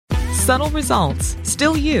Subtle results,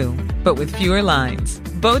 still you, but with fewer lines.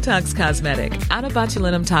 Botox Cosmetic, out of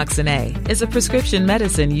botulinum toxin A, is a prescription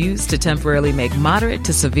medicine used to temporarily make moderate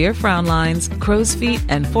to severe frown lines, crow's feet,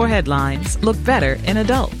 and forehead lines look better in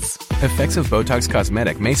adults. Effects of Botox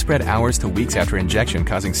Cosmetic may spread hours to weeks after injection,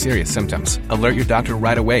 causing serious symptoms. Alert your doctor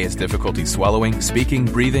right away as difficulty swallowing, speaking,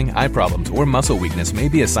 breathing, eye problems, or muscle weakness may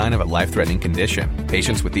be a sign of a life-threatening condition.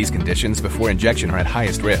 Patients with these conditions before injection are at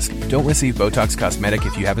highest risk. Don't receive Botox Cosmetic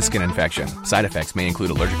if you have a skin infection. Side effects may include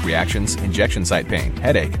allergic reactions, injection site pain,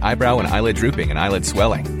 headache, eyebrow and eyelid drooping, and eyelid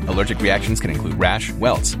swelling. Allergic reactions can include rash,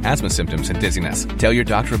 welts, asthma symptoms, and dizziness. Tell your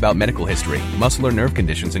doctor about medical history, muscle or nerve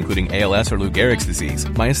conditions including ALS or Lou Gehrig's disease,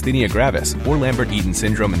 myasthenia gravis, or Lambert-Eaton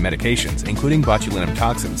syndrome, and medications, including botulinum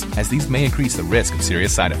toxins, as these may increase the risk of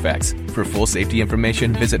serious side effects. For full safety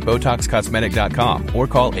information, visit BotoxCosmetic.com or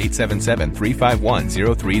call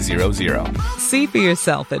 877-351-0300. See for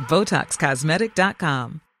yourself at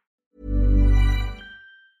BotoxCosmetic.com.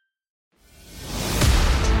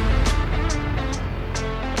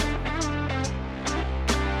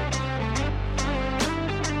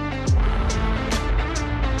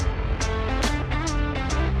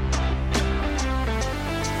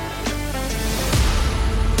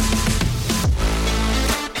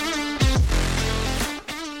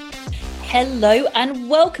 Hello and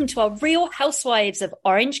welcome to our Real Housewives of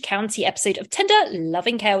Orange County episode of Tender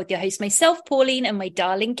Loving Care with your host, myself, Pauline, and my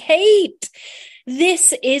darling Kate.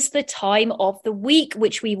 This is the time of the week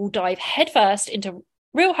which we will dive headfirst into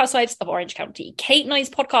Real Housewives of Orange County. Kate and I's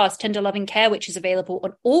podcast, Tender Loving Care, which is available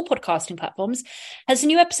on all podcasting platforms, has a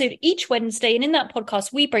new episode each Wednesday. And in that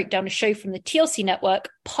podcast, we break down a show from the TLC network,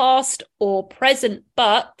 past or present.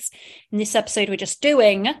 But in this episode, we're just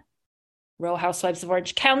doing Real Housewives of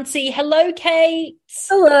Orange County. Hello, Kate.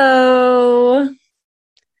 Hello.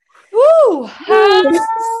 Woo! How's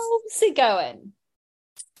it going?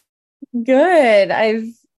 Good.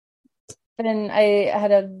 I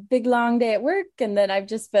had a big long day at work, and then I've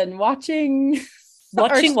just been watching.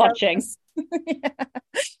 Watching. Yeah.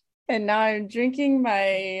 And now I'm drinking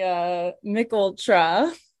my Mick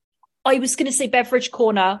Ultra. I was going to say beverage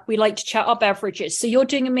corner. We like to chat our beverages. So you're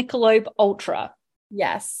doing a Michelob Ultra.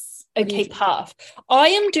 Yes. Okay, path. I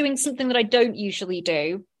am doing something that I don't usually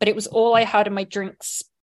do, but it was all I had in my drinks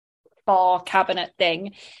bar cabinet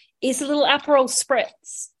thing, is a little Aperol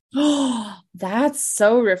Spritz. Oh, that's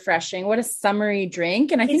so refreshing. What a summery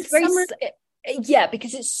drink. And I think yeah,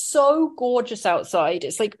 because it's so gorgeous outside.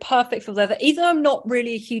 It's like perfect for weather. Either I'm not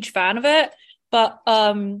really a huge fan of it, but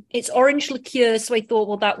it's orange liqueur, so I thought,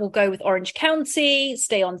 well, that will go with Orange County,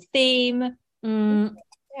 stay on theme.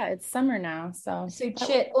 Yeah, it's summer now, so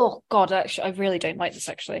shit. Oh God, actually, I really don't like this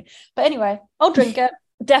actually. But anyway, I'll drink it.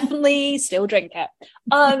 Definitely still drink it.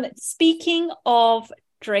 Speaking of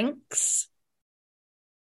drinks,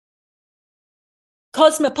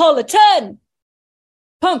 Cosmopolitan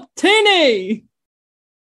Pumptini.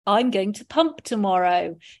 I'm going to pump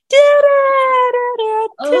tomorrow.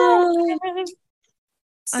 I'm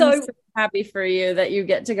so happy for you that you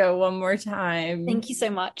get to go one more time. Thank you so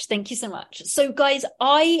much. So guys,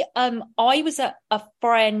 I was at a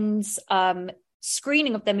friend's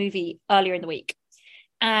screening of their movie earlier in the week,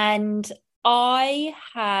 and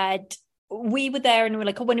we were there and we were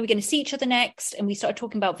like, oh, when are we going to see each other next? And we started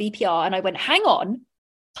talking about VPR, and I went, hang on,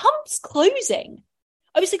 Pump's closing.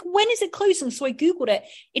 I was like, when is it closing? So I Googled it.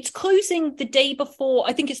 It's closing the day before,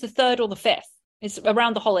 I think it's the 3rd or the 5th. It's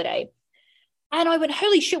around the holiday. And I went,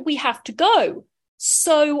 holy shit, we have to go.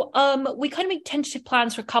 So we kind of made tentative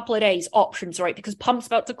plans for a couple of days, options, right? Because Pump's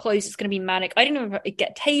about to close. It's going to be manic. I didn't know if I'd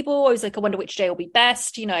get a table. I was like, I wonder which day will be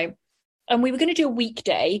best, you know. And we were going to do a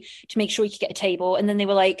weekday to make sure we could get a table. And then they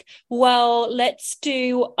were like, well, let's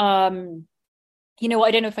do, I don't know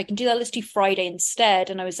if I can do that. Let's do Friday instead.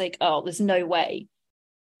 And I was like, oh, there's no way.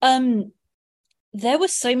 There were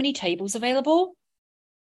so many tables available.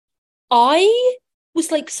 I was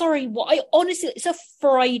like, sorry, what? Honestly, it's a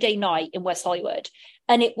Friday night in West Hollywood.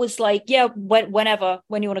 And it was like, yeah, whenever,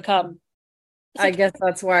 when you want to come. I guess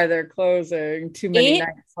that's why they're closing. Too many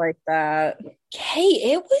nights like that.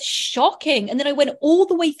 Okay, it was shocking. And then I went all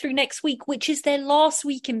the way through next week, which is their last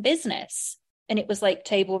week in business. And it was like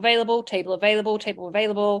table available, table available, table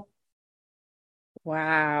available.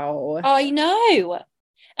 Wow. I know.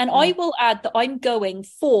 And I will add that I'm going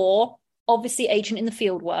for, obviously, agent in the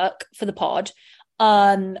field work for the pod,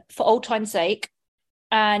 for old time's sake,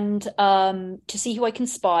 and to see who I can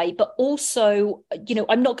spy. But also,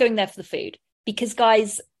 I'm not going there for the food because,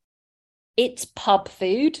 guys, it's pub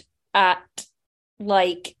food at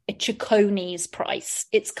like a Chiconi's price.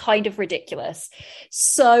 It's kind of ridiculous.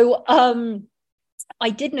 So I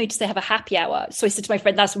did notice they have a happy hour. So I said to my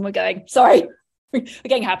friend, that's when we're going. Sorry, we're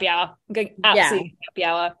getting happy hour. I'm going absolutely happy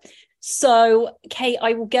hour. So, Kate,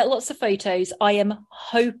 I will get lots of photos. I am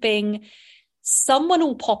hoping someone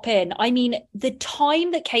will pop in. I mean, the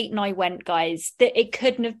time that Kate and I went, guys, that it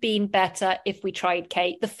couldn't have been better if we tried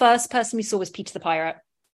Kate. The first person we saw was Peter the Pirate.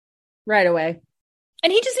 Right away.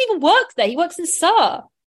 And he doesn't even work there. He works in SUR,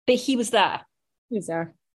 but he was there. He's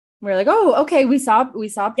there. We're like, oh, okay. We saw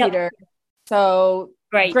Peter. Yep. So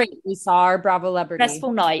great. We saw our Bravo celebrity.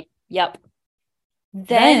 Stressful night. Yep.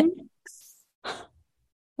 Then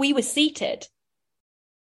we were seated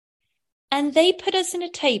and they put us in a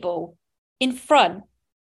table in front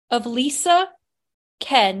of Lisa,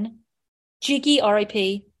 Ken, Jiggy,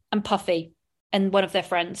 R.I.P., and Puffy, and one of their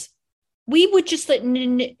friends. We were just like,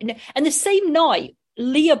 and the same night,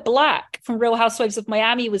 Leah Black from Real Housewives of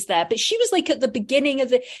Miami was there, but she was like at the beginning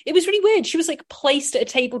of it was really weird. She was like placed at a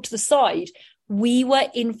table to the side. We were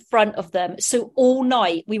in front of them. So all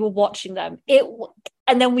night we were watching them.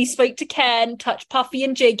 And then we spoke to Ken, touched Puffy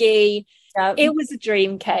and Jiggy. Yep. It was a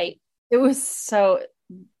dream, Kate. It was so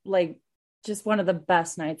like just one of the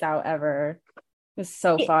best nights out ever. It was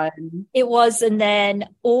so fun. It was. And then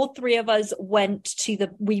all three of us went to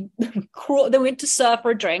they went to serve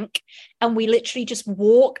for a drink, and we literally just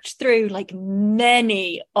walked through, like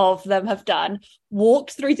many of them have done,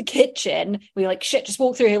 walked through the kitchen. We were like, shit, just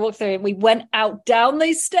walk through here, walk through. And we went out down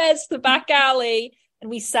those stairs to the back alley, and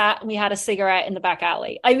we sat and we had a cigarette in the back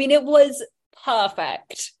alley. I mean, it was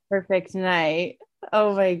perfect. Perfect night.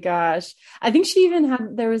 Oh my gosh. I think she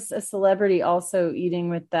even there was a celebrity also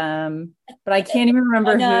eating with them, but I can't even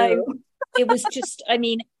remember who. It was just, I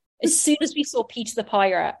mean, as soon as we saw Peter the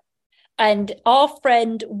Pirate, and our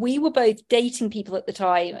friend, we were both dating people at the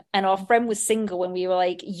time, and our friend was single, and we were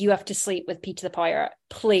like, you have to sleep with Peter the Pirate.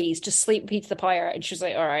 Please, just sleep with Peter the Pirate. And she was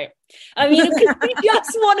like, all right. I mean, because we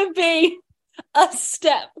just want to be a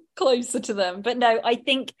step closer to them. But no, I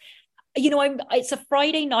think, it's a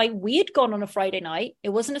Friday night. We had gone on a Friday night. It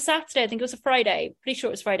wasn't a Saturday. I think it was a Friday. Pretty sure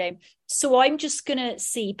it was Friday. So I'm just gonna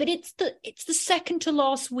see. But it's the second to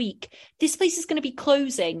last week. This place is gonna be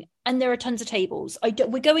closing, and there are tons of tables.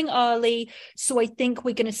 We're going early, so I think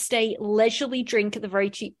we're gonna stay leisurely, drink at the very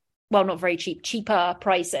cheap, well, not very cheap, cheaper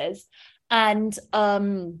prices, and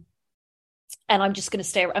I'm just gonna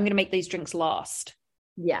stay. I'm gonna make these drinks last.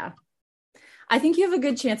 Yeah. I think you have a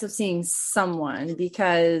good chance of seeing someone,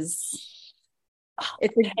 because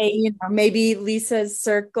it's maybe Lisa's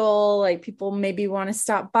circle, like people maybe want to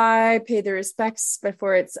stop by, pay their respects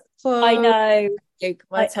before it's closed. I know. Like,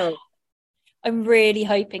 let's hope. I'm really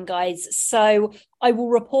hoping, guys. So I will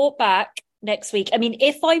report back next week. I mean,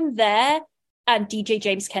 if I'm there and DJ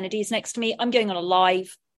James Kennedy is next to me, I'm going on a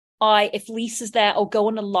live. If Lisa's there, I'll go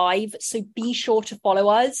on a live. So be sure to follow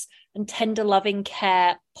us and Tender Loving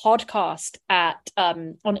Care podcast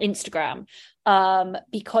on Instagram,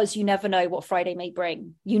 because you never know what Friday may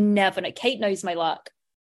bring. You never know. Kate knows my luck.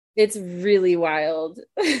 It's really wild.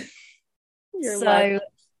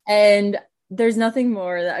 And there's nothing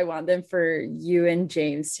more that I want than for you and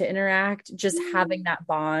James to interact. Just having that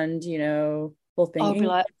bond, both being. I'll be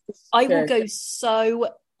like, I will go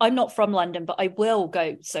so. I'm not from London, but I will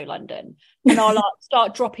go so London. And I'll like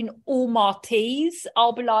start dropping all my teas.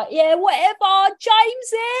 I'll be like, yeah, whatever,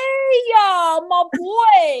 Jamesy, yeah, my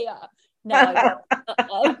boy. No.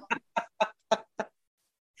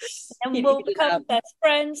 And we'll become best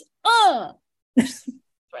friends.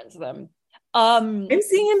 Friends with them. I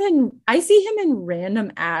see him in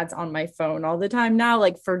random ads on my phone all the time now,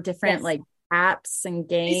 like for different like apps and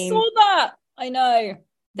games. I saw that. I know.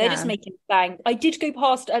 They're just making bang. I did go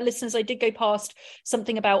past, listeners,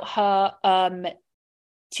 something about her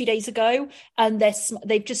 2 days ago, and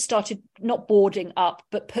they've just started not boarding up,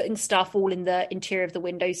 but putting stuff all in the interior of the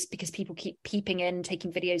windows because people keep peeping in,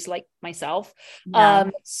 taking videos like myself.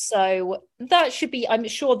 Yeah. So that should be, I'm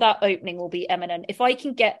sure that opening will be imminent. If I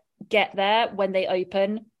can get there when they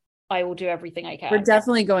open, I will do everything I can. We're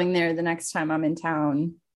definitely going there the next time I'm in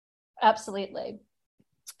town. Absolutely.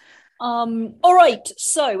 All right,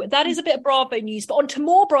 so that is a bit of Bravo news, but on to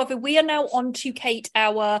more Bravo. We are now on to, Kate,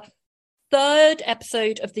 our third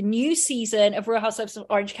episode of the new season of Real Housewives of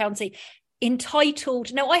Orange County,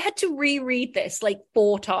 entitled, now I had to reread this like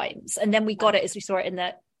 4 times, and then we got it as we saw it in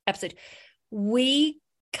the episode. We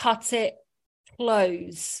cut it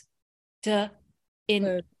closed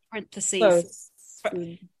in parentheses.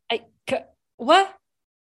 What?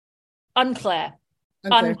 Unclear,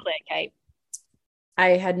 Kate.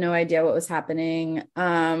 I had no idea what was happening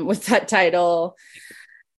with that title.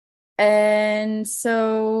 And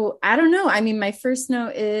so I don't know. I mean, my first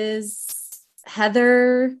note is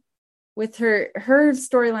Heather with her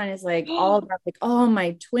storyline is like all about like, oh,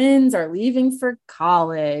 my twins are leaving for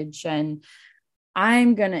college and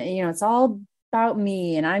I'm gonna, it's all about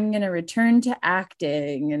me and I'm gonna return to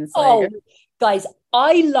acting. And it's like, guys,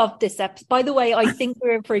 I love this episode. By the way, I think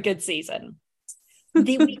we're in for a good season.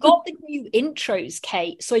 We got the new intros,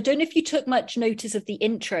 Kate. So I don't know if you took much notice of the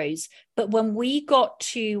intros, but when we got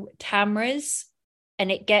to Tamra's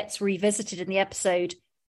and it gets revisited in the episode,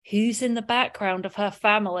 who's in the background of her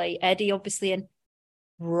family? Eddie, obviously, and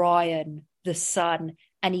Ryan, the son.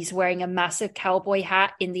 And he's wearing a massive cowboy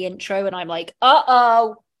hat in the intro. And I'm like,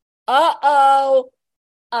 uh-oh.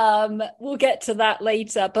 We'll get to that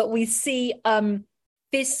later. But we see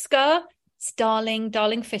Fisker, darling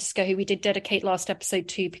Fisker, who we did dedicate last episode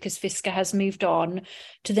to because Fisker has moved on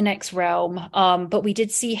to the next realm. But we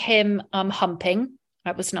did see him humping.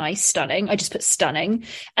 That was nice, stunning. I just put stunning.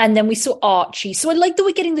 And then we saw Archie. So I like that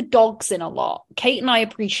we're getting the dogs in a lot. Kate and I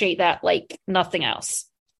appreciate that like nothing else.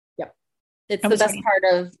 Yep. It's the best part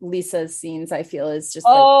of Lisa's scenes, I feel, is just a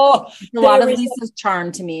lot of Lisa's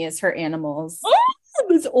charm to me is her animals.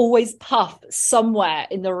 There's always Puff somewhere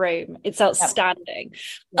in the room. It's outstanding.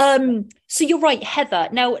 Yep. So you're right, Heather.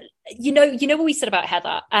 Now, you know what we said about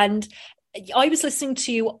Heather, and I was listening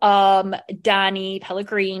to Danny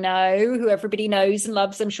Pellegrino, who everybody knows and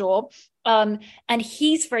loves, I'm sure. And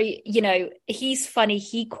he's very, he's funny.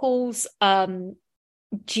 He calls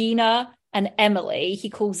Gina and Emily, he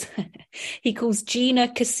calls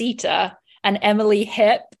Gina Casita and Emily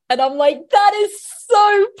Hip. And I'm like, that is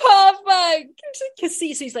so perfect.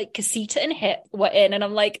 Casita, so he's like, Casita and Hip were in. And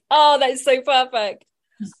I'm like, oh, that is so perfect.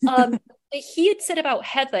 He had said about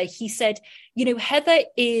Heather, he said, Heather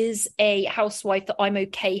is a housewife that I'm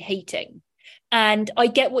okay hating. And I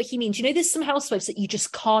get what he means. There's some housewives that you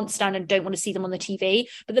just can't stand and don't want to see them on the TV.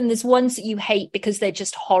 But then there's ones that you hate because they're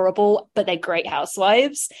just horrible, but they're great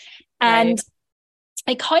housewives. Right. And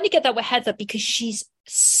I kind of get that with Heather because she's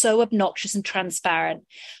so obnoxious and transparent.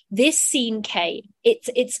 This scene, Kate,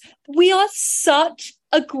 we are such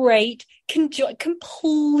a great,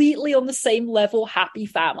 completely on the same level, happy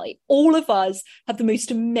family. All of us have the most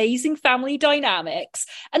amazing family dynamics.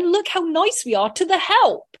 And look how nice we are to the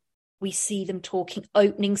help. We see them talking,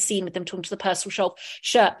 opening scene with them talking to the personal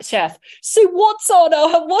chef. So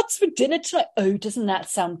what's for dinner tonight? Oh, doesn't that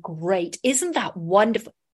sound great? Isn't that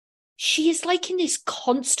wonderful? She is like in this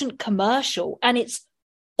constant commercial and it's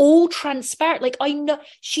all transparent. Like I know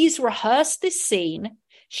she's rehearsed this scene.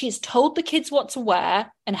 She's told the kids what to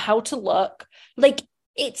wear and how to look. Like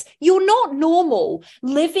you're not normal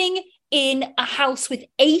living in a house with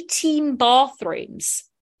 18 bathrooms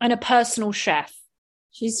and a personal chef.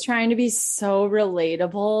 She's trying to be so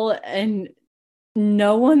relatable and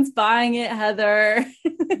no one's buying it, Heather.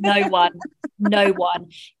 No one.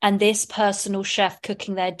 And this personal chef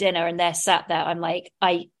cooking their dinner and they're sat there. I'm like,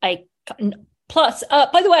 plus,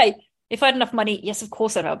 by the way, if I had enough money, yes, of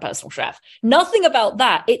course I'd have a personal chef. Nothing about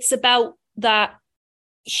that. It's about that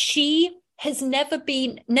she has never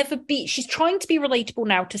been, she's trying to be relatable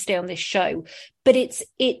now to stay on this show, but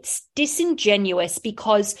it's disingenuous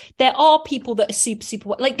because there are people that are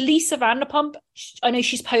super, like Lisa Vanderpump. I know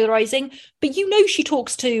she's polarizing, but she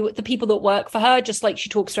talks to the people that work for her, just like she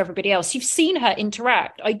talks to everybody else. You've seen her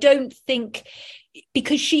interact. I don't think,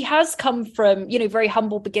 because she has come from, very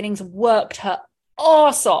humble beginnings and worked her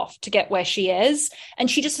arse off to get where she is. And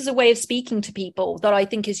she just has a way of speaking to people that I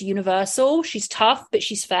think is universal. She's tough, but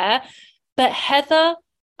she's fair. But Heather,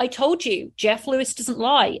 I told you, Jeff Lewis doesn't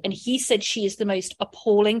lie. And he said she is the most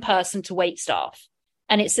appalling person to wait staff.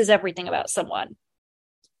 And it says everything about someone.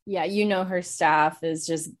 Yeah, her staff is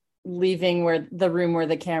just leaving the room where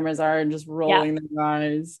the cameras are and just rolling their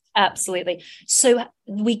eyes. Absolutely. So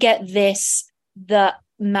we get the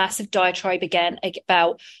massive diatribe again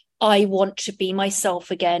about, I want to be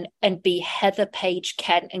myself again and be Heather Page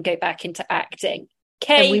Kent and go back into acting.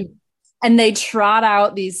 Kate. And they trot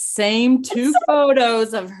out these same two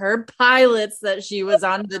photos of her pilots that she was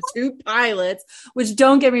on, the two pilots, which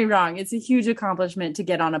don't get me wrong, it's a huge accomplishment to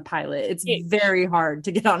get on a pilot. It's very hard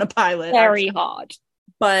to get on a pilot. Very hard.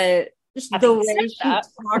 But the way she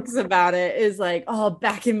talks about it is like, oh,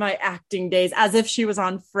 back in my acting days, as if she was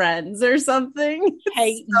on Friends or something.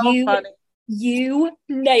 Hey, so funny. You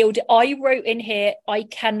nailed it. I wrote in here, I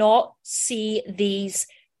cannot see these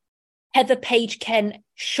Heather Page Kent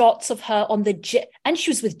shots of her on and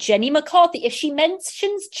she was with Jenny McCarthy. If she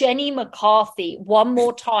mentions Jenny McCarthy one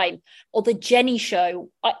more time or the Jenny show,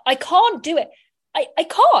 I can't do it. I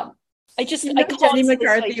can't. I can't. Jenny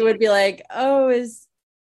McCarthy would be like, oh, is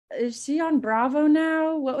she on Bravo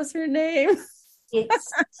now? What was her name?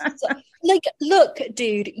 It's like, look,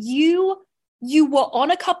 dude, you You were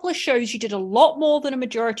on a couple of shows. You did a lot more than a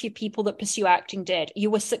majority of people that pursue acting did.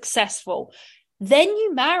 You were successful. Then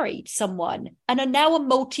you married someone and are now a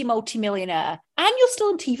multi-millionaire. And you're still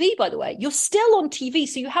on TV, by the way. You're still on TV.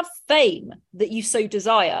 So you have fame that you so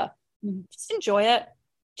desire. Just enjoy it.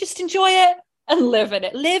 Just enjoy it and live in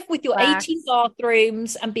it. Live with your 18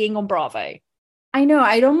 bathrooms and being on Bravo. I know.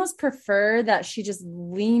 I'd almost prefer that she just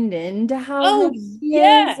leaned into how she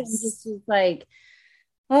yes. is and just was like,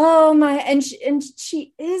 oh my, and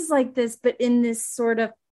she is like this, but in this sort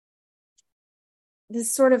of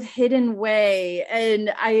hidden way.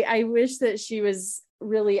 And I wish that she was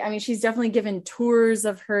really, I mean, she's definitely given tours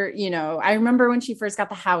of her, you know, I remember when she first got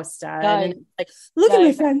the house done and like, look at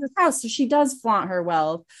my friend's house. So she does flaunt her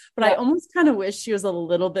wealth, but I almost kind of wish she was a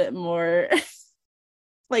little bit more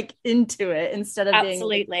like into it instead of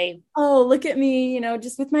being like, oh, look at me, you know,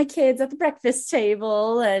 just with my kids at the breakfast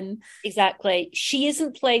table. And exactly, she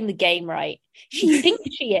isn't playing the game right. She thinks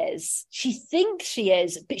she is. She thinks she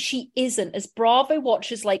is, but she isn't. As Bravo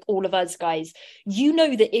watchers, like all of us guys, you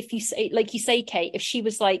know that if you say, like you say, Kate, if she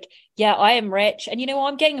was like, yeah, I am rich and you know,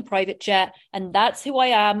 I'm getting a private jet and that's who I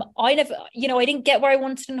am. I never, you know, I didn't get where I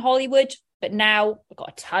wanted in Hollywood, but now I've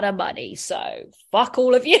got a ton of money, so fuck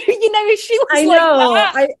all of you. You know, if she was I know.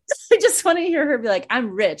 That. I just want to hear her be like,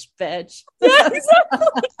 I'm rich, bitch. Yeah,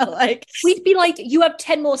 exactly. Like, we'd be like, you have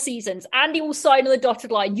 10 more seasons. Andy will sign on the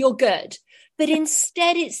dotted line. You're good. But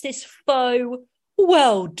instead, it's this faux,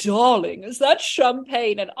 well, darling, is that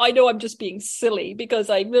champagne? And I know I'm just being silly because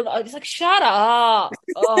I was like, shut up.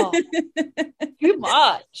 Oh, too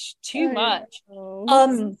much.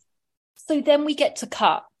 So then we get to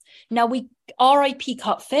Cut. Now we RIP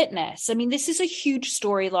Cut Fitness. I mean, this is a huge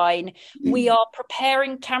storyline. We are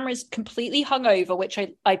preparing. Cameras completely hungover, which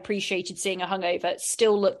I appreciated seeing her hungover. It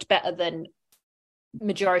still looked better than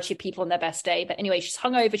majority of people on their best day. But anyway, she's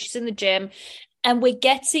hungover. She's in the gym, and we're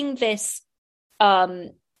getting this,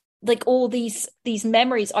 like all these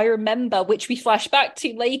memories I remember, which we flash back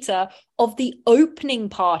to later, of the opening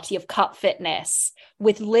party of Cut Fitness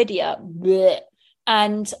with Lydia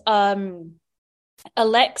and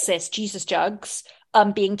Alexis, Jesus Jugs,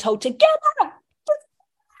 being told to get up,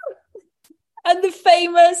 and the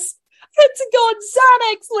famous had to go on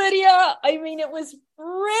Xanax, Lydia. I mean, it was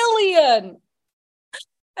brilliant.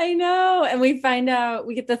 I know. And we find out,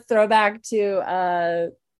 we get the throwback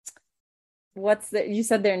to you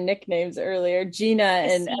said their nicknames earlier, Gina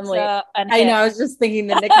and Emily. And I know, I was just thinking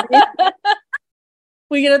the nickname.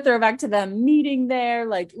 We get a throwback to them meeting there.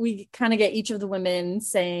 Like, we kind of get each of the women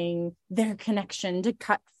saying their connection to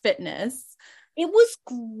Cut Fitness. It was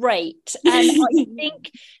great. And I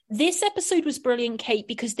think this episode was brilliant, Kate,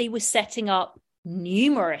 because they were setting up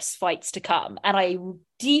numerous fights to come. And I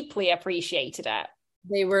deeply appreciated it.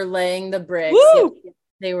 They were laying the bricks.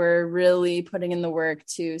 They were really putting in the work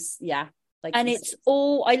to, like, and it's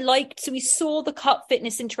all I liked. So we saw the Cut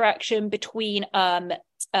Fitness interaction between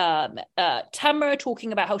Tamara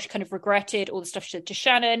talking about how she kind of regretted all the stuff she said to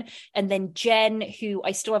Shannon, and then Jen, who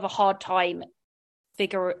I still have a hard time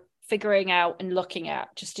figuring out and looking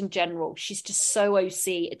at just in general. She's just so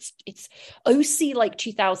OC. It's OC like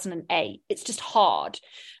 2008. It's just hard.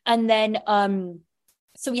 And then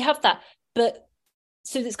so we have that, but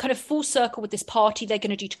so it's kind of full circle with this party they're going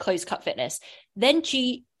to do to close Cut Fitness. Then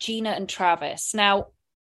Gina and Travis. Now,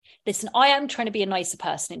 listen, I am trying to be a nicer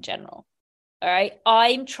person in general. All right.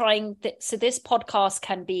 I'm trying so this podcast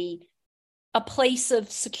can be a place of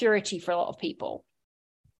security for a lot of people.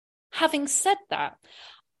 Having said that,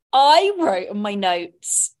 I wrote on my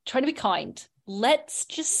notes, trying to be kind, let's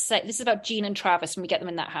just say, this is about Gina and Travis when we get them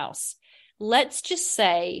in that house. Let's just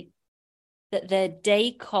say that their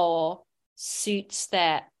decor suits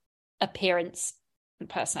their appearance and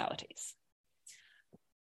personalities.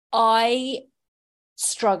 I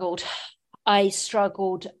struggled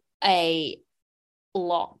a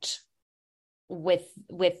lot with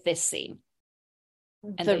this scene.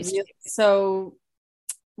 So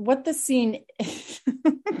what the scene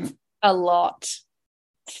a lot.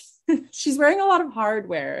 She's wearing a lot of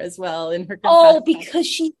hardware as well in her because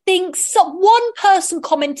she thinks one person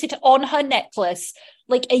commented on her necklace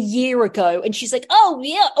like a year ago, and she's like, oh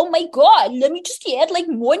yeah, oh my god, let me just add like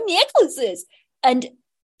more necklaces. And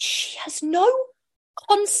she has no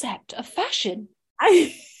concept of fashion.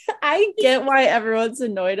 I get why everyone's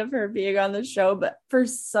annoyed of her being on the show, but for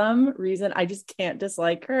some reason I just can't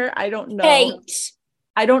dislike her. I don't know. Kate.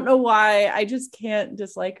 I don't know why. I just can't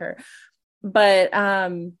dislike her. But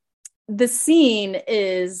the scene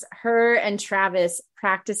is her and Travis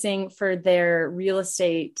practicing for their real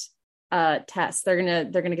estate test.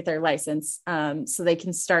 They're gonna get their license so they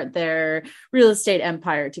can start their real estate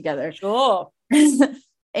empire together. Sure.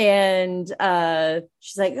 And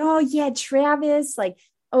she's like, oh yeah, Travis, like,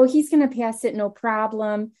 oh, he's gonna pass it, no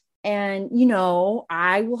problem. And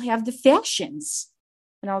I will have the fashions.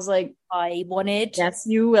 And I was like, yes,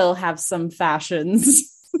 you will have some fashions.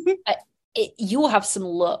 You will have some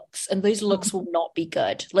looks, and those looks will not be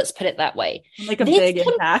good. Let's put it that way. Like a big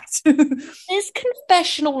impact. This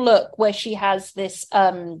confessional look where she has this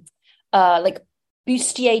like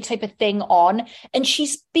bustier type of thing on, and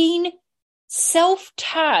she's been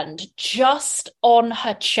self-tanned just on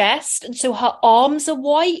her chest, and so her arms are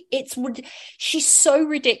white. She's so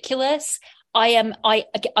ridiculous. I'm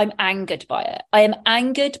angered by it. I am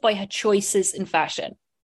angered by her choices in fashion.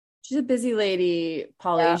 She's a busy lady,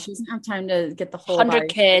 Polly. Yeah. She doesn't have time to get the whole 100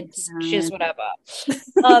 kids. She's whatever.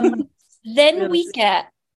 Then we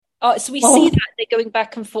get, so we see that they're going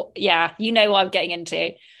back and forth. Yeah, you know what I'm getting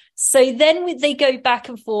into. So then they go back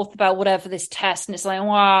and forth about whatever this test, and it's like,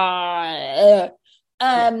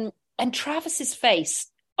 and Travis's face,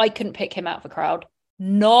 I couldn't pick him out of the crowd.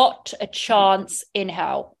 Not a chance in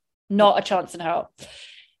hell. Not a chance in hell.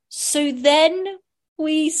 So then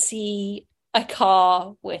we see a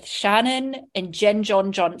car with Shannon and John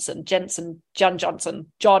Jacob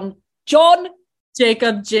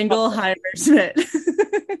Jingleheimer Schmidt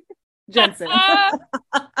Jensen.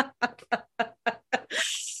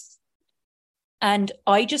 And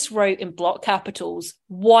I just wrote in block capitals,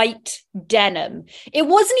 white denim. It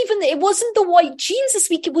wasn't the white jeans this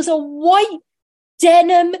week. It was a white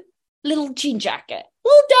denim little jean jacket,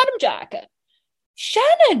 little denim jacket.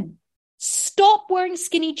 Shannon, stop wearing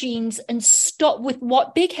skinny jeans and stop with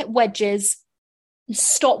what big wedges and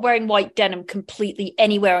stop wearing white denim completely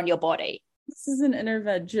anywhere on your body. This is an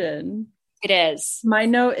intervention. It is. My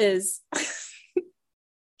note is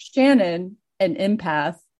Shannon, an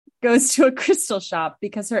empath, goes to a crystal shop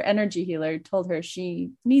because her energy healer told her she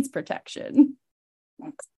needs protection.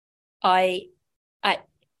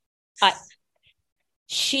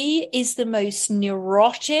 She is the most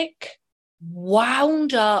neurotic,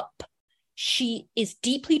 wound up. She is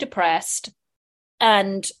deeply depressed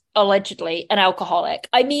and allegedly an alcoholic.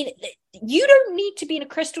 I mean, you don't need to be in a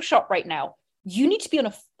crystal shop right now. You need to be on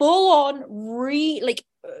a full-on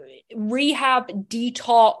rehab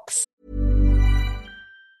detox.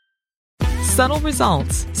 Subtle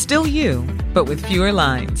results, still you, but with fewer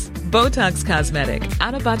lines. Botox Cosmetic,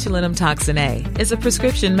 out of botulinum toxin A, is a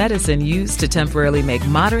prescription medicine used to temporarily make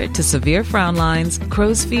moderate to severe frown lines,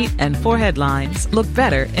 crow's feet, and forehead lines look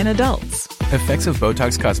better in adults. Effects of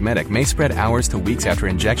Botox Cosmetic may spread hours to weeks after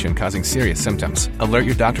injection, causing serious symptoms. Alert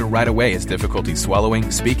your doctor right away as difficulty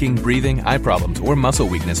swallowing, speaking, breathing, eye problems, or muscle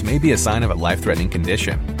weakness may be a sign of a life-threatening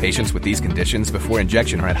condition. Patients with these conditions before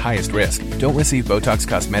injection are at highest risk. Don't receive Botox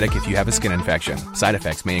Cosmetic if you have a skin infection. Side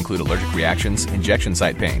effects may include allergic reactions, injection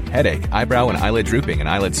site pain, headache, eyebrow and eyelid drooping, and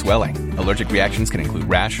eyelid swelling. Allergic reactions can include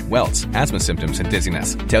rash, welts, asthma symptoms, and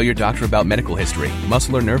dizziness. Tell your doctor about medical history,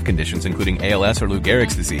 muscle or nerve conditions including ALS or Lou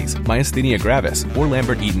Gehrig's disease, myasthenia gravis, or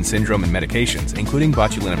Lambert-Eaton syndrome, and medications, including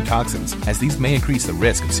botulinum toxins, as these may increase the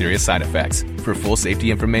risk of serious side effects. For full safety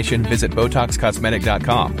information, visit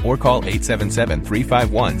BotoxCosmetic.com or call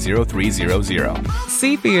 877-351-0300.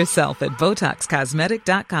 See for yourself at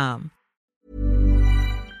BotoxCosmetic.com.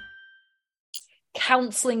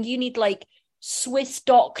 Counseling, you need like Swiss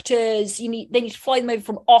doctors, they need to fly them over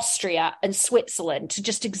from Austria and Switzerland to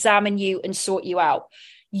just examine you and sort you out.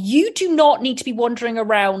 You do not need to be wandering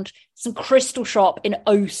around some crystal shop in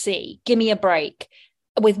OC. Give me a break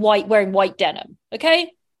with wearing white denim.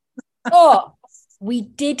 Okay. We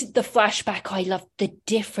did the flashback. I loved the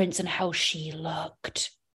difference in how she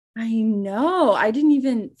looked. I know. I didn't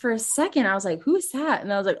even for a second. I was like, who's that?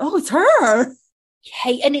 And I was like, oh, it's her.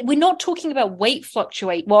 Hey, and we're not talking about weight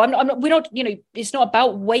fluctuate. Well, we're not, it's not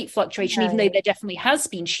about weight fluctuation, even though there definitely has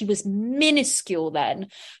been. She was minuscule then,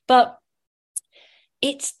 but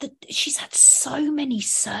she's had so many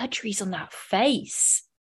surgeries on that face.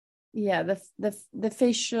 Yeah, the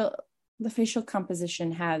facial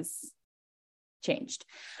composition has changed.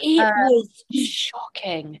 It was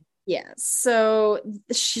shocking. Yeah. So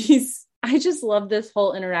I just love this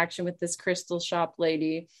whole interaction with this crystal shop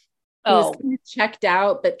lady. Who was kind of checked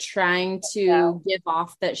out, but trying to give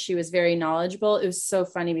off that she was very knowledgeable. It was so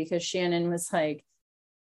funny because Shannon was like,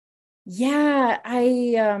 yeah,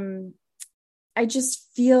 I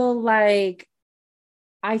just feel like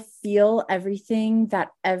I feel everything that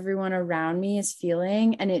everyone around me is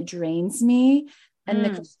feeling and it drains me. And the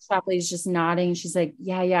crystal shop lady's just nodding. She's like,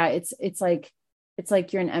 yeah, it's like it's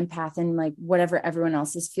like you're an empath and like whatever everyone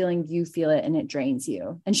else is feeling, you feel it and it drains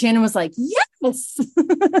you. And Shannon was like, yes.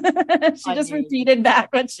 She just repeated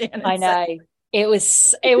back what Shannon I know. said. It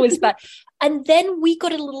was bad. And then we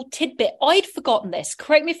got a little tidbit. I'd forgotten this.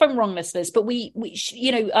 Correct me if I'm wrong, listeners, but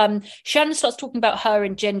Shannon starts talking about her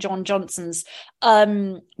and Jen John Johnson's,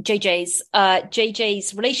 JJ's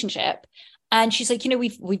relationship. And she's like,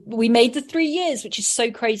 we made the 3 years, which is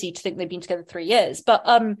so crazy to think they've been together 3 years. But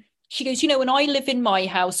she goes, when I live in my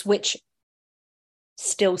house, which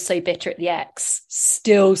still so bitter at the ex,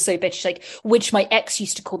 still so bitter. She's like, which my ex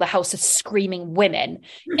used to call the house of screaming women.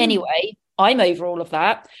 Anyway, I'm over all of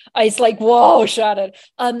that. I was like, whoa, Shannon.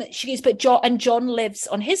 She goes, but John lives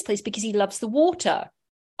on his place because he loves the water.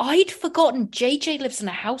 I'd forgotten JJ lives on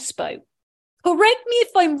a houseboat. Correct me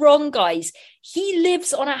if I'm wrong, guys. He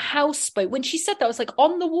lives on a houseboat. When she said that, I was like,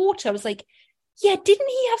 on the water. I was like, yeah, didn't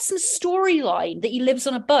he have some storyline that he lives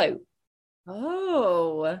on a boat?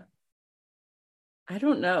 Oh, I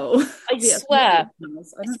don't know. I swear.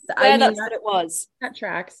 I mean, that's what it was. That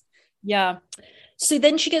tracks. Yeah. So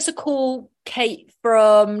then she gets a call, Kate,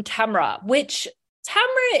 from Tamra, which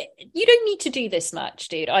Tamra, you don't need to do this much,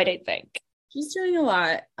 dude. I don't think. She's doing a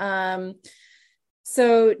lot.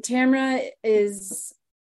 So Tamra is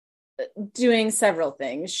doing several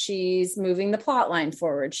things. She's moving the plot line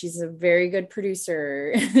forward. She's a very good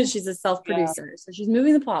producer. She's a self-producer. Yeah. So she's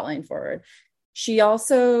moving the plot line forward. She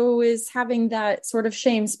also is having that sort of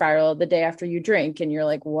shame spiral the day after you drink and you're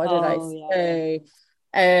like, what did I say? Yeah.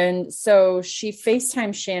 And so she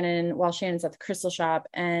FaceTimes Shannon while Shannon's at the crystal shop,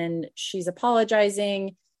 and she's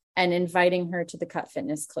apologizing and inviting her to the Cut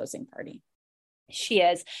Fitness closing party. She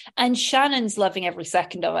is. And Shannon's loving every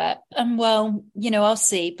second of it. And well, I'll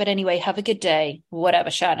see. But anyway, have a good day.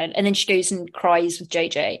 Whatever, Shannon. And then she goes and cries with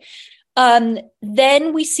JJ.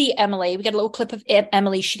 Then we see Emily. We get a little clip of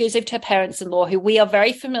Emily. She goes over to her parents-in-law, who we are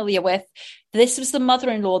very familiar with. This was the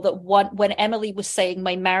mother-in-law that when Emily was saying,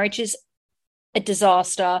 my marriage is a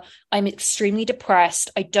disaster. I'm extremely depressed.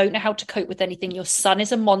 I don't know how to cope with anything. Your son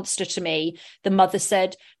is a monster to me. The mother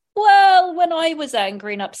said, well, when I was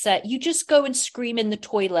angry and upset, you just go and scream in the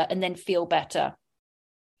toilet and then feel better.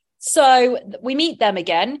 So we meet them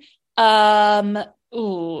again.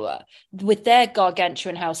 With their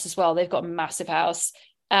gargantuan house as well. They've got a massive house.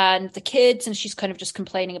 And the kids, and she's kind of just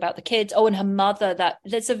complaining about the kids. Oh, and her mother,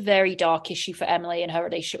 there's a very dark issue for Emily and her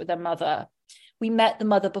relationship with her mother. We met the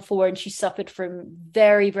mother before, and she suffered from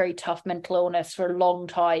very, very tough mental illness for a long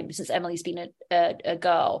time since Emily's been a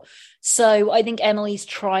girl. So I think Emily's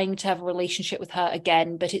trying to have a relationship with her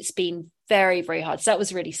again, but it's been very, very hard. So that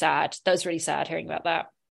was really sad. That was really sad hearing about that.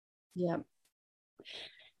 Yeah.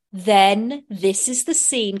 Then this is the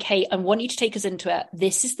scene, Kate, I want you to take us into it.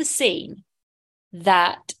 This is the scene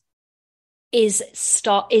that is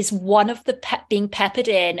one of the being peppered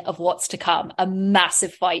in of what's to come, a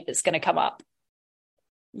massive fight that's going to come up.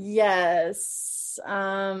 Yes.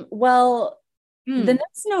 The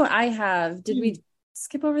next note I have, did we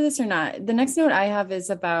skip over this or not? The next note I have is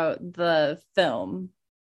about the film.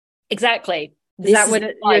 Exactly. Is that what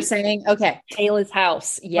you're saying? Okay. Taylor's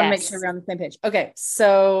house. Yes. I want to make sure we're on the same page. Okay.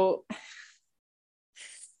 So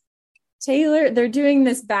Taylor, they're doing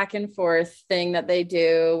this back and forth thing that they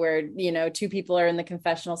do where, two people are in the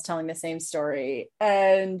confessionals telling the same story.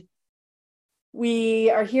 And we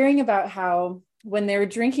are hearing about how when they were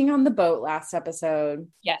drinking on the boat last episode,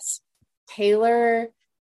 yes, Taylor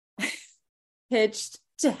pitched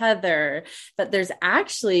to Heather that there's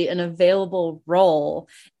actually an available role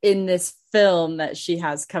in this film that she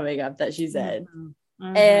has coming up that she's in.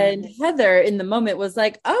 Mm-hmm. And Heather in the moment was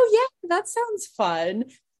like, oh yeah, that sounds fun,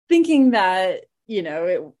 thinking that,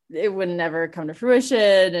 it would never come to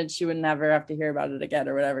fruition and she would never have to hear about it again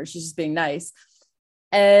or whatever. She's just being nice.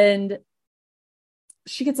 And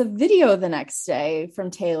she gets a video the next day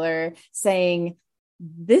from Taylor saying,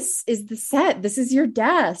 this is the set. This is your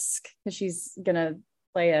desk. Because she's going to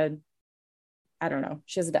play I don't know.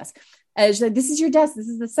 She has a desk. And she's like, this is your desk. This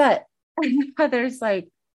is the set. And Heather's like,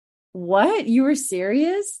 what? You were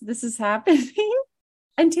serious? This is happening?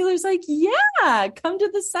 And Taylor's like, yeah, come to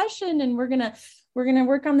the session and we're going to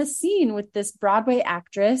work on the scene with this Broadway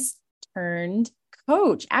actress turned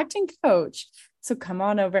coach, acting coach. So come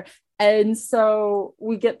on over. And so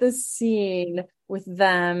we get this scene with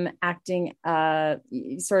them acting,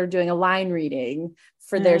 sort of doing a line reading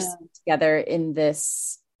for their scene together in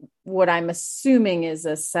this, what I'm assuming is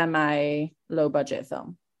a semi low budget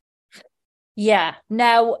film. Yeah.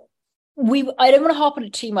 Now, I don't want to harp on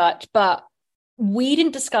it too much, but we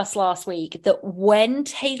didn't discuss last week that when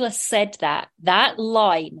Taylor said that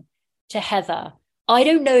line to Heather, I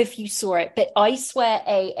don't know if you saw it, but I swear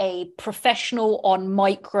a professional on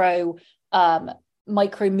micro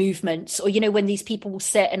movements, or when these people will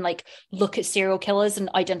sit and like look at serial killers and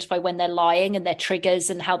identify when they're lying and their triggers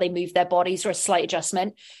and how they move their bodies, or a slight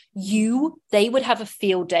adjustment, they would have a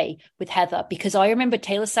field day with Heather, because I remember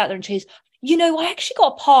Taylor sat there and she's, I actually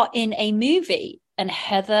got a part in a movie, and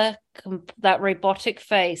Heather, that robotic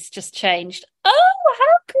face just changed. Oh,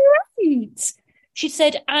 how great. She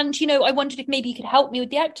said, and, I wondered if maybe you could help me with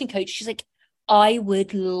the acting coach. She's like, I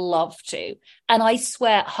would love to. And I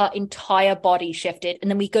swear her entire body shifted.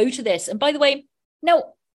 And then we go to this. And by the way, now,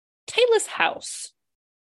 Taylor's house.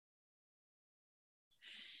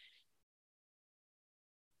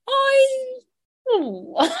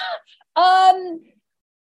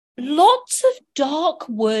 Lots of dark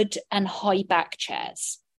wood and high back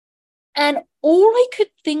chairs. And all I could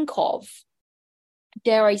think of,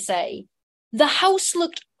 dare I say, the house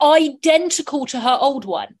looked identical to her old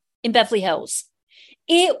one in Beverly Hills.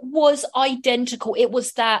 It was identical. It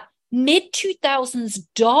was that mid-2000s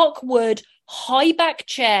dark wood, high back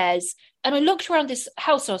chairs. And I looked around this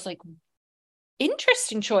house and I was like,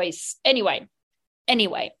 interesting choice. Anyway.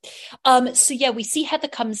 So yeah, we see Heather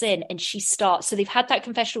comes in and she starts. So they've had that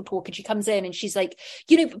confessional talk and she comes in and she's like,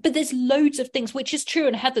 but there's loads of things, which is true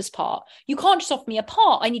on Heather's part. You can't just offer me a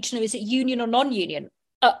part. I need to know, is it union or non-union?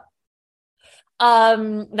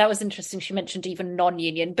 That was interesting. She mentioned even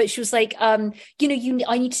non-union, but she was like, I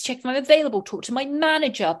need to check if I'm available, talk to my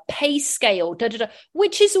manager, pay scale,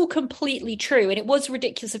 which is all completely true. And it was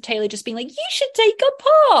ridiculous of Taylor just being like, you should take a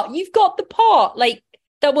part. You've got the part. Like,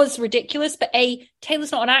 that was ridiculous. But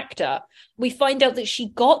Taylor's not an actor. We find out that she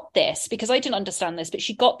got this, because I didn't understand this, but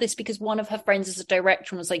she got this because one of her friends is a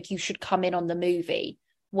director and was like, you should come in on the movie.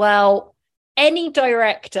 Well, any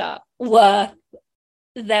director worth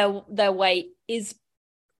their weight is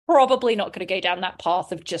probably not going to go down that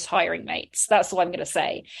path of just hiring mates. That's all I'm going to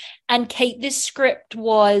say. And Kate, this script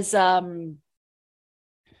was something,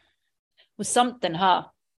 huh?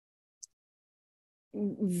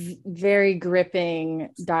 Very gripping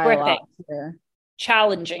dialogue here.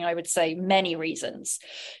 Challenging, I would say, many reasons.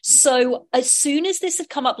 So as soon as this had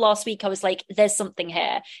come up last week, I was like, there's something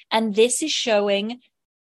here. And this is showing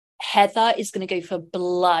Heather is going to go for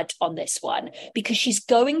blood on this one, because she's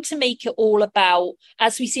going to make it all about,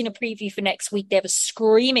 as we see in a preview for next week, they have a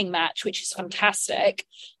screaming match, which is fantastic.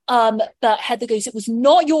 But Heather goes, it was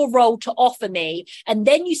not your role to offer me. And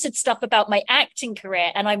then you said stuff about my acting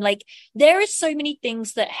career. And I'm like, there are so many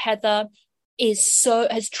things that Heather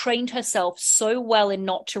has trained herself so well in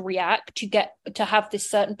not to react, to have this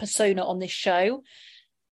certain persona on this show.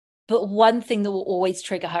 But one thing that will always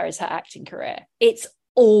trigger her is her acting career. It's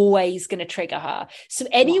always going to trigger her. So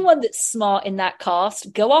anyone that's smart in that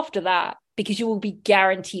cast, go after that, because you will be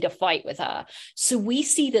guaranteed a fight with her. So we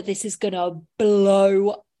see that this is going to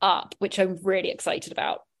blow up, which I'm really excited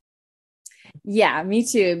about. Yeah, me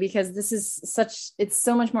too, because it's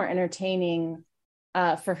so much more entertaining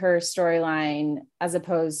for her storyline, as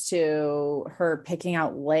opposed to her picking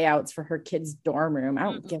out layouts for her kids' dorm room. I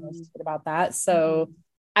don't give a shit about that. So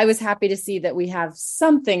I was happy to see that we have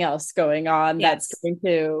something else going on that's going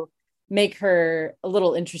to make her a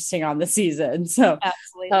little interesting on the season. So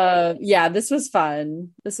absolutely. This was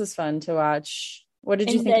fun. This was fun to watch. What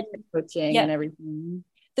did you think of the coaching and everything?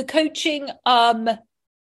 The coaching,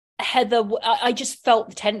 Heather, I just felt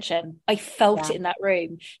the tension. I felt it in that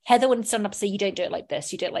room. Heather wouldn't stand up and say, you don't do it like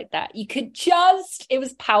this, you do it like that. You could it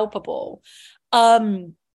was palpable.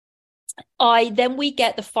 Then we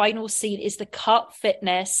get the final scene is the Cut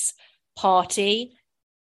Fitness party.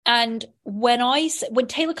 And when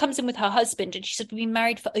Taylor comes in with her husband and she said, we've been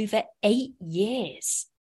married for over 8 years.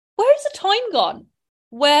 Where has the time gone?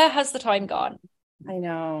 Where has the time gone? I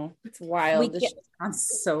know. It's wild. This show's gone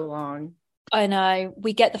so long. I know.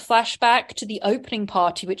 We get the flashback to the opening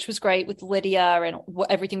party, which was great, with Lydia and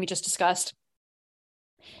everything we just discussed.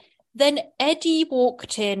 Then Eddie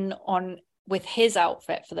walked in with his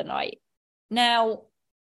outfit for the night. Now,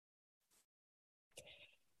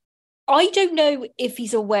 I don't know if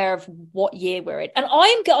he's aware of what year we're in. And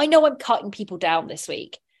I know I'm cutting people down this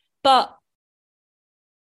week, but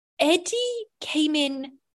Eddie came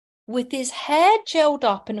in with his hair gelled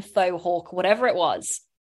up in a faux hawk, or whatever it was,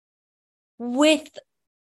 with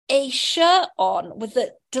a shirt on with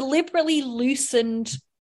a deliberately loosened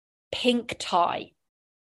pink tie.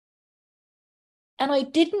 And I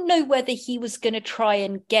didn't know whether he was going to try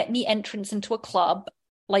and get me entrance into a club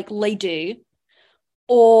like they do,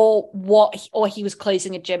 or he was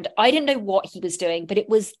closing a gym. I didn't know what he was doing, but it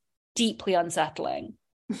was deeply unsettling.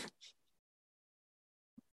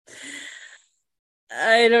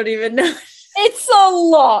 I don't even know what to It's a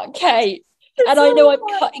lot, Kate. And I know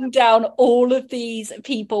I'm cutting down all of these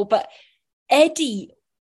people, but Eddie,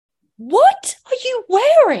 what are you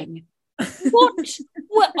wearing?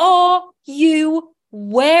 What are you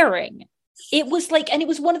wearing? It was like, and it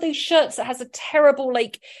was one of those shirts that has a terrible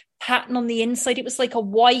like pattern on the inside. It was like a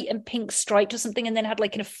white and pink stripe or something, and then had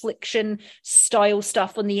like an affliction style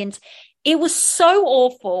stuff on the inside. It was so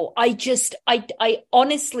awful. I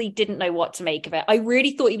honestly didn't know what to make of it. I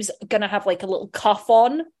really thought he was gonna have like a little cuff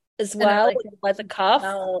on as well, like a leather cuff.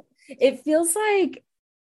 No. It feels like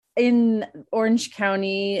in Orange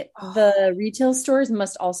County, the retail stores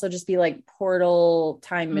must also just be like portal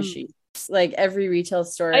time machines. Like every retail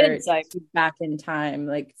store back in time,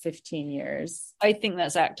 like 15 years. I think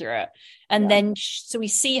that's accurate. And then, so we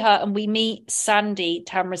see her and we meet Sandy,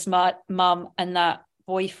 Tamara's mum, and that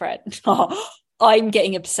boyfriend. I'm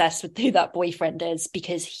getting obsessed with who that boyfriend is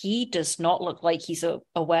because he does not look like he's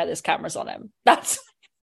aware there's cameras on him.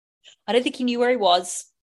 I don't think he knew where he was.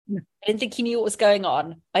 I didn't think he knew what was going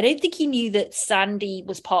on. I don't think he knew that Sandy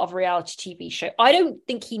was part of a reality TV show. I don't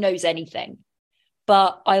think he knows anything,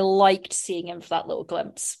 but I liked seeing him for that little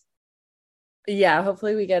glimpse. Yeah,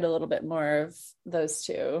 hopefully we get a little bit more of those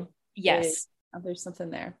two. Yes. There's something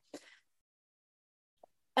there.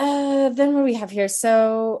 Then what we have here.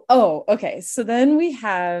 So then we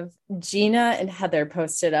have Gina and Heather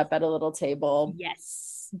posted up at a little table.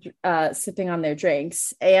 Yes. Sipping on their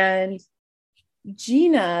drinks. And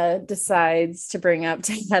Gina decides to bring up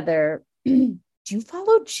to Heather, do you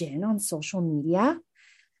follow Jen on social media?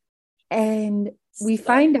 And we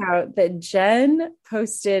find out that Jen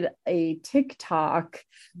posted a TikTok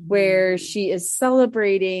where she is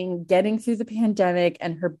celebrating getting through the pandemic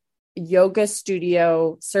and her yoga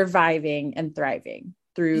studio surviving and thriving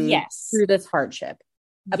through this hardship.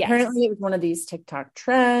 Yes. Apparently it was one of these TikTok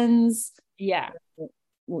trends. Yeah.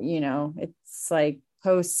 You know, it's like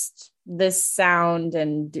post this sound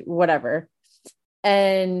and whatever.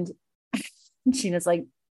 And Gina's like,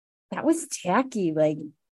 that was tacky. Like,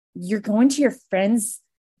 you're going to your friend's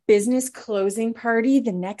business closing party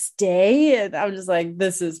the next day. And I'm just like,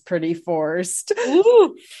 this is pretty forced.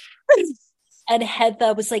 And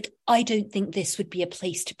Heather was like, I don't think this would be a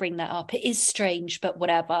place to bring that up. It is strange, but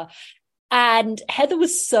whatever. And Heather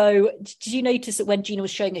was did you notice that when Gina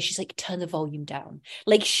was showing her, she's like, turn the volume down.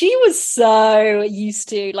 Like she was so used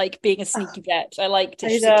to like being a sneaky bitch. I liked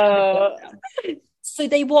it. I know. So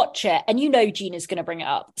they watch it and Gina's going to bring it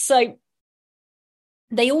up. So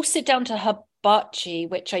they all sit down to hibachi,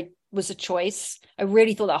 which was a choice. I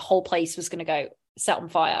really thought that whole place was going to go set on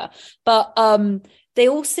fire. But they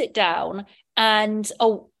all sit down and,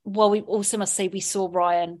 we also must say we saw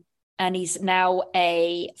Ryan. And he's now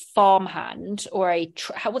a farmhand or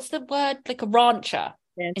what's the word? Like a rancher.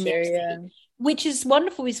 Which is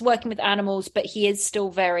wonderful. He's working with animals, but he is still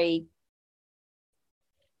very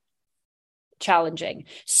challenging.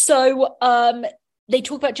 So they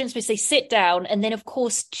talk about Jen's place. They sit down. And then, of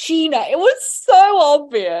course, Gina, it was so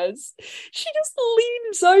obvious. She just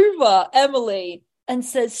leans over Emily and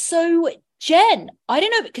says, so Jen, I don't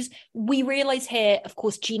know, because we realize here, of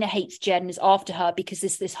course, Gina hates Jen, is after her because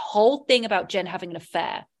there's this whole thing about Jen having an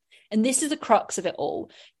affair. And this is the crux of it all.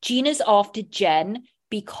 Gina's after Jen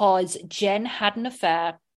because Jen had an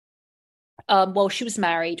affair while she was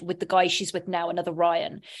married with the guy she's with now, another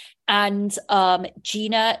Ryan. And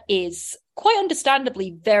Gina is quite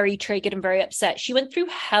understandably very triggered and very upset. She went through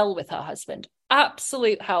hell with her husband.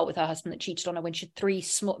 Absolute hell with her husband that cheated on her when she had 3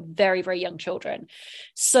 small, very, very young children.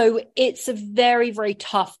 So it's a very, very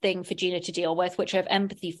tough thing for Gina to deal with, which I have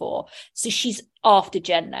empathy for. So she's after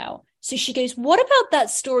Jen now. So she goes, what about that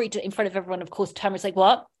story in front of everyone? Of course, Tamara's like,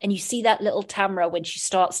 what? And you see that little Tamara when she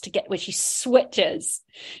switches.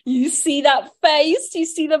 You see that face, you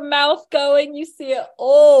see the mouth going, you see it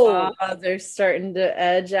all. Oh, they're starting to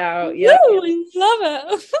edge out. Yeah, I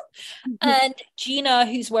love it. And Gina,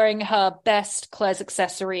 who's wearing her best Claire's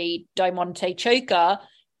accessory Diamante choker,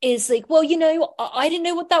 is like, well, I didn't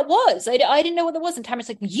know what that was. I didn't know what that was. And Tamara's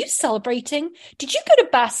like, were you celebrating? Did you go to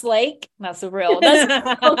Bass Lake? That's a real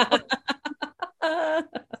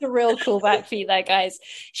callback for you there, guys.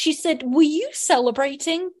 She said, were you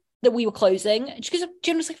celebrating that we were closing? And she goes,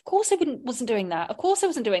 Jen was like, of course I wasn't doing that. Of course I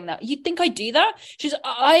wasn't doing that. You'd think I'd do that? She's,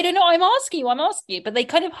 I don't know. I'm asking you. But they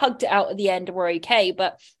kind of hugged it out at the end and were okay.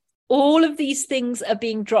 But all of these things are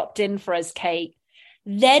being dropped in for us, Kate.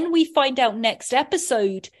 Then we find out next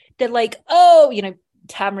episode that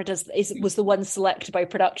Tamara was the one selected by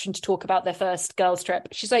production to talk about their first girls trip.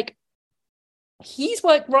 She's like,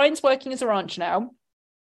 Ryan's working as a rancher now.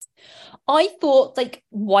 I thought, like,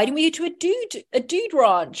 why don't we go to a dude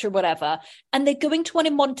ranch or whatever? And they're going to one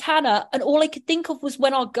in Montana, and all I could think of was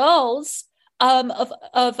when our girls of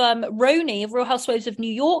Roni of Real Housewives of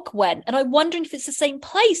New York went, and I'm wondering if it's the same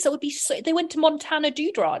place. That would be so. They went to Montana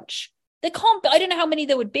Dude Ranch. They can't. I don't know how many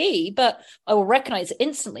there would be, but I will recognize it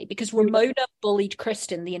instantly because Ramona bullied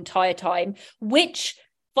Kristen the entire time, which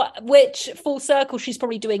full circle she's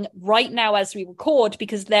probably doing right now as we record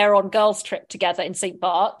because they're on girls' trip together in St.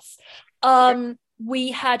 Bart's.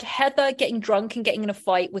 We had Heather getting drunk and getting in a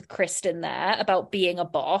fight with Kristen there about being a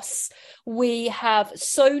boss. We have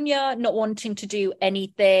Sonia not wanting to do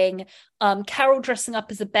anything. Carol dressing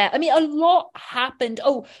up as a bear. I mean, a lot happened.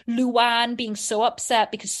 Oh, Luann being so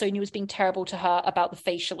upset because Sonia was being terrible to her about the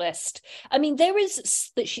facialist. I mean, there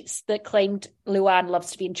is that claimed Luann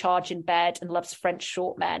loves to be in charge in bed and loves French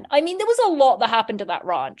short men. I mean, there was a lot that happened at that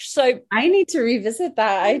ranch. So I need to revisit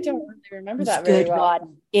that. I don't really remember that very well.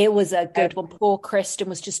 One. It was a good one. Poor Kristen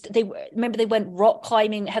was just, they went rock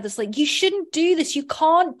climbing. Heather's like, you shouldn't do this. You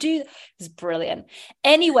can't do this. It was brilliant.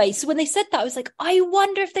 Anyway, so when they said that, I was like, I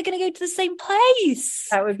wonder if they're going to go to the same place.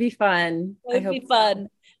 That would be fun. It would be fun.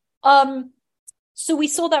 So we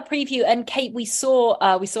saw that preview, and Kate, we saw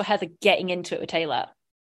Heather getting into it with Taylor.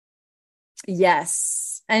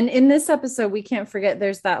 Yes. And in this episode, we can't forget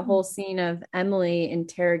there's that whole scene of Emily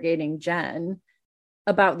interrogating Jen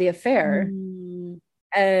about the affair.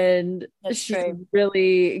 And That's she's true.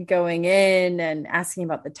 really going in and asking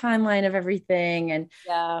about the timeline of everything. And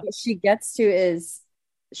what she gets to is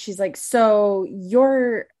she's like, so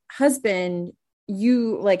your husband,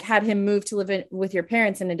 you like had him move to live with your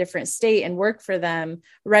parents in a different state and work for them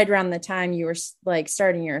right around the time you were like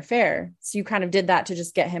starting your affair. So you kind of did that to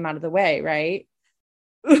just get him out of the way, right?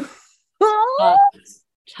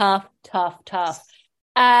 Tough.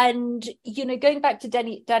 And, you know, going back to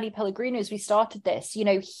Danny Pellegrino, as we started this, you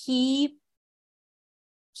know, he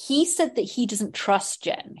said that he doesn't trust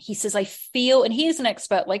Jen. He says, I feel, and he is an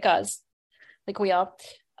expert like us, like we are.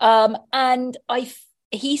 And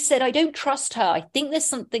he said, I don't trust her. I think there's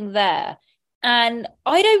something there. And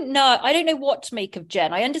I don't know what to make of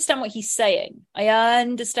Jen. I understand what he's saying.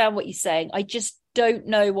 I just don't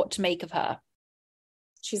know what to make of her.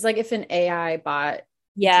 She's like if an AI bot.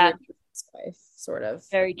 Yeah. Wife, sort of.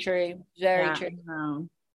 Very true. Very true.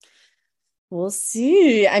 We'll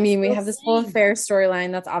see. I mean, we have this whole affair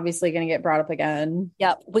storyline that's obviously going to get brought up again.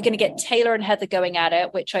 Yeah, we're going to get Taylor and Heather going at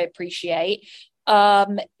it, which I appreciate.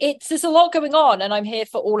 There's a lot going on, and I'm here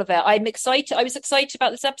for all of it. I'm excited. I was excited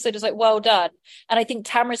about this episode. I was like, well done. And I think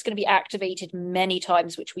Tamara's going to be activated many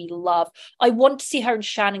times, which we love. I want to see her and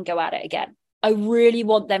Shannon go at it again. I really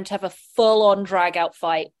want them to have a full-on drag-out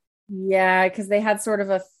fight. Yeah, because they had sort of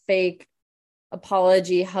a fake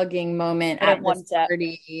apology hugging moment at the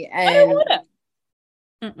party. And I don't want it.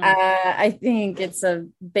 I think it's a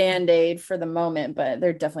band-aid for the moment, but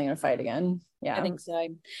they're definitely going to fight again. Yeah, I think so.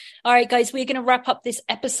 All right, guys, we're going to wrap up this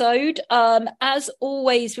episode. As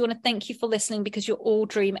always, we want to thank you for listening because you're all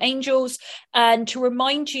dream angels. And to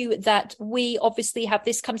remind you that we obviously have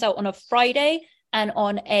this comes out on a Friday. And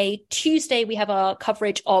on a Tuesday, we have our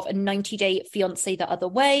coverage of a 90-Day Fiancé the Other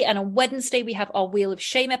Way. And on Wednesday, we have our Wheel of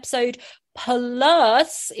Shame episode.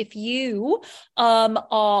 Plus, if you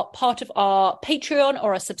are part of our Patreon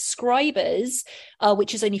or our subscribers,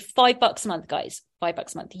 which is only $5 a month, guys,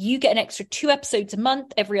 $5 a month, you get an extra 2 episodes a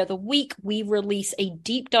month. Every other week, we release a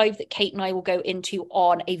deep dive that Kate and I will go into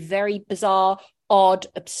on a very bizarre, odd,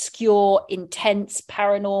 obscure, intense,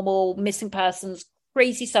 paranormal, missing persons,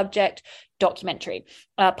 crazy subject documentary.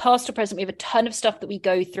 Past or present, we have a ton of stuff that we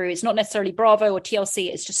go through. It's not necessarily Bravo or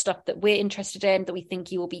TLC. It's just stuff that we're interested in, that we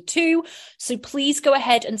think you will be too. So please go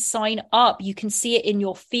ahead and sign up. You can see it in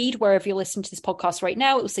your feed wherever you're listening to this podcast right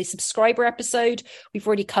now. It will say subscriber episode. We've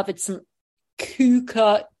already covered some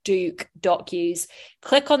Kuka Duke docus.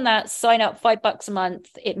 Click on that, sign up, $5 a month.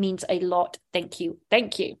 It means a lot. Thank you.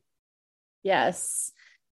 Yes.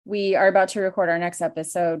 We are about to record our next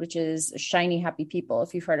episode, which is Shiny Happy People.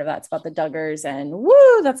 If you've heard of that, it's about the Duggars, and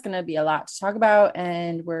woo, that's going to be a lot to talk about.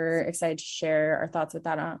 And we're excited to share our thoughts with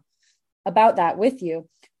that about that with you.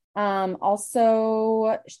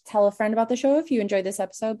 Also, tell a friend about the show. If you enjoyed this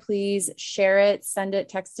episode, please share it, send it,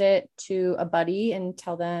 text it to a buddy, and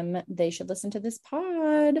tell them they should listen to this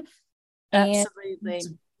pod. Absolutely.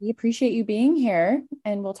 And we appreciate you being here,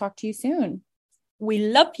 and we'll talk to you soon. We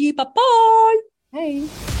love you. Bye-bye. Hey.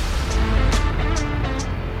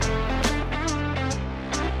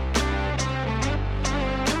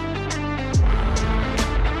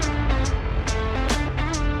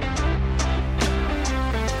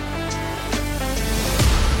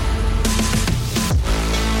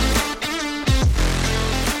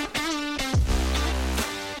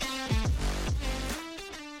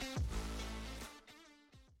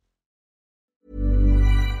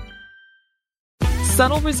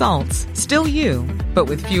 Subtle results, still you, but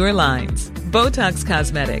with fewer lines. Botox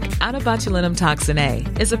Cosmetic, out of botulinum toxin A,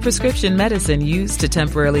 is a prescription medicine used to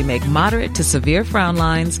temporarily make moderate to severe frown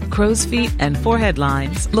lines, crow's feet, and forehead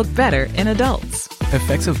lines look better in adults.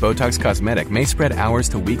 Effects of Botox Cosmetic may spread hours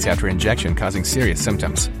to weeks after injection, causing serious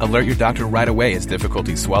symptoms. Alert your doctor right away as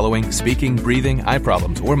difficulty swallowing, speaking, breathing, eye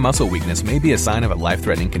problems, or muscle weakness may be a sign of a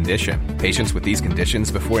life-threatening condition. Patients with these conditions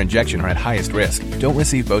before injection are at highest risk. Don't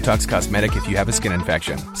receive Botox Cosmetic if you have a skin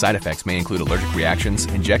infection. Side effects may include allergic reactions,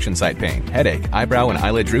 injection site pain, headache, eyebrow and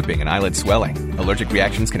eyelid drooping, and eyelid swelling. Allergic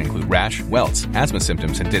reactions can include rash, welts, asthma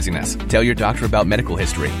symptoms, and dizziness. Tell your doctor about medical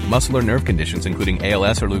history, muscle or nerve conditions including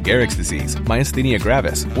ALS or Lou Gehrig's disease, myasthenia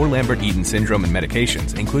gravis, or Lambert-Eaton syndrome, and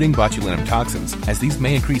medications, including botulinum toxins, as these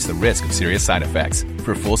may increase the risk of serious side effects.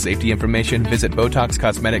 For full safety information, visit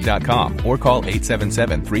BotoxCosmetic.com or call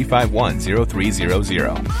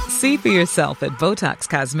 877-351-0300. See for yourself at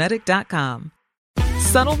BotoxCosmetic.com.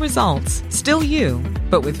 Subtle results, still you,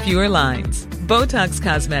 but with fewer lines. Botox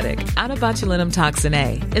Cosmetic, out of botulinum toxin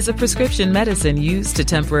A, is a prescription medicine used to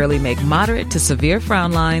temporarily make moderate to severe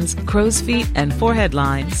frown lines, crow's feet, and forehead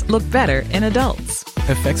lines look better in adults.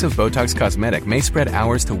 Effects of Botox Cosmetic may spread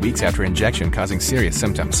hours to weeks after injection, causing serious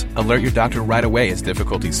symptoms. Alert your doctor right away as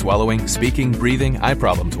difficulty swallowing, speaking, breathing, eye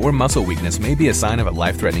problems, or muscle weakness may be a sign of a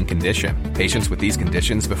life-threatening condition. Patients with these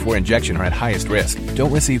conditions before injection are at highest risk.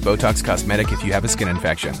 Don't receive Botox Cosmetic if you have a skin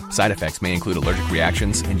infection. Side effects may include allergic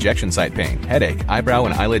reactions, injection site pain, headache, eyebrow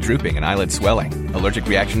and eyelid drooping, and eyelid swelling. Allergic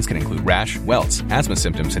reactions can include rash, welts, asthma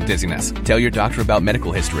symptoms, and dizziness. Tell your doctor about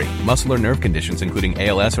medical history, muscle or nerve conditions including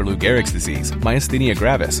ALS or Lou Gehrig's disease, myasthenia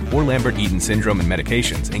gravis, or Lambert-Eaton syndrome, and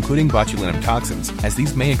medications, including botulinum toxins, as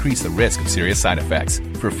these may increase the risk of serious side effects.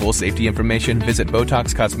 For full safety information, visit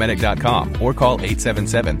BotoxCosmetic.com or call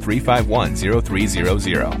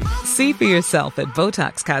 877-351-0300. See for yourself at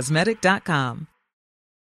BotoxCosmetic.com.